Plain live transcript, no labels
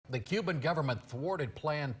The Cuban government thwarted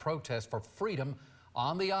planned protests for freedom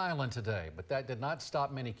on the island today, but that did not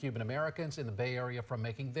stop many Cuban Americans in the Bay Area from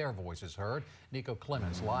making their voices heard. Nico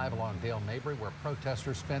Clemens live along Dale Mabry, where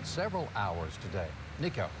protesters spent several hours today.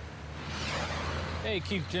 Nico. Hey,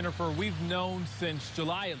 Keith, Jennifer, we've known since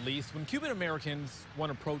July at least, when Cuban Americans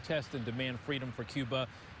want to protest and demand freedom for Cuba,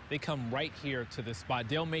 they come right here to this spot.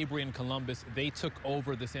 Dale Mabry in Columbus, they took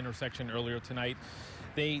over this intersection earlier tonight.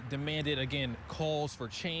 They demanded, again, calls for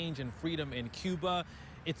change and freedom in Cuba.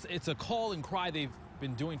 It's a call and cry they've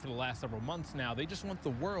been doing for the last several months now. They just want the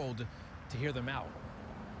world to hear them out.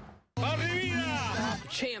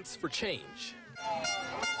 Chants for change.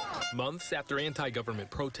 Months after anti-government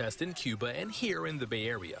protests in Cuba and here in the Bay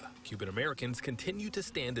Area, Cuban Americans continue to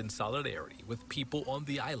stand in solidarity with people on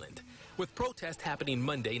the island, with protests happening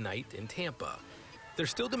Monday night in Tampa. They're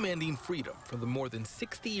still demanding freedom from the more than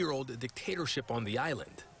 60-year-old dictatorship on the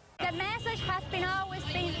island. The message has always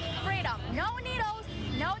been freedom. No needles,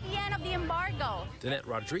 no the end of the embargo. Danette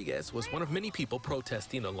Rodriguez was one of many people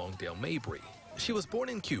protesting along Dale Mabry. She was born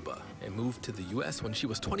in Cuba and moved to the U.S. when she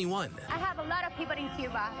was 21. I have a lot of people in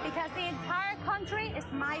Cuba because the entire country is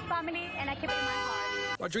my family and I keep it in my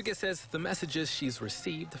heart. Rodriguez says the messages she's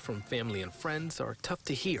received from family and friends are tough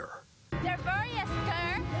to hear. They're very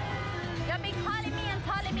scared. They've been calling me and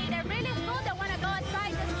telling me they're really full. They want to go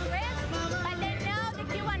outside the streets, but they know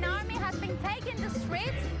the Cuban army has been taking the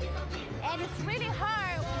streets, and it's really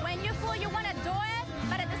hard. When you're full, you want to do it,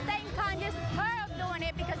 but at the same time, you're scared of doing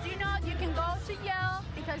it because you know you can go to jail,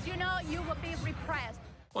 because you know you will be repressed.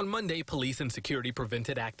 On Monday, police and security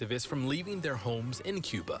prevented activists from leaving their homes in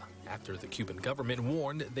Cuba after the Cuban government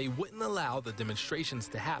warned they wouldn't allow the demonstrations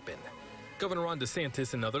to happen. Governor Ron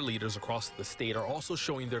DeSantis and other leaders across the state are also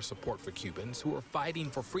showing their support for Cubans who are fighting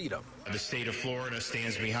for freedom. The state of Florida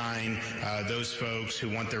stands behind those folks who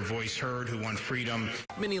want their voice heard, who want freedom.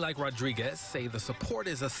 Many, like Rodriguez, say the support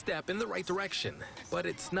is a step in the right direction, but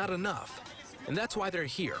it's not enough. And that's why they're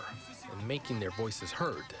here and making their voices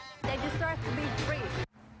heard. They deserve to be free.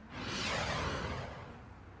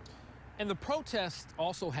 And the protest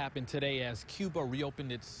also happened today as Cuba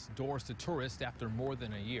reopened its doors to tourists after more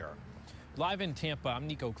than a year. Live in Tampa, I'm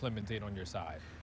Nico Clemens, 8 on your side.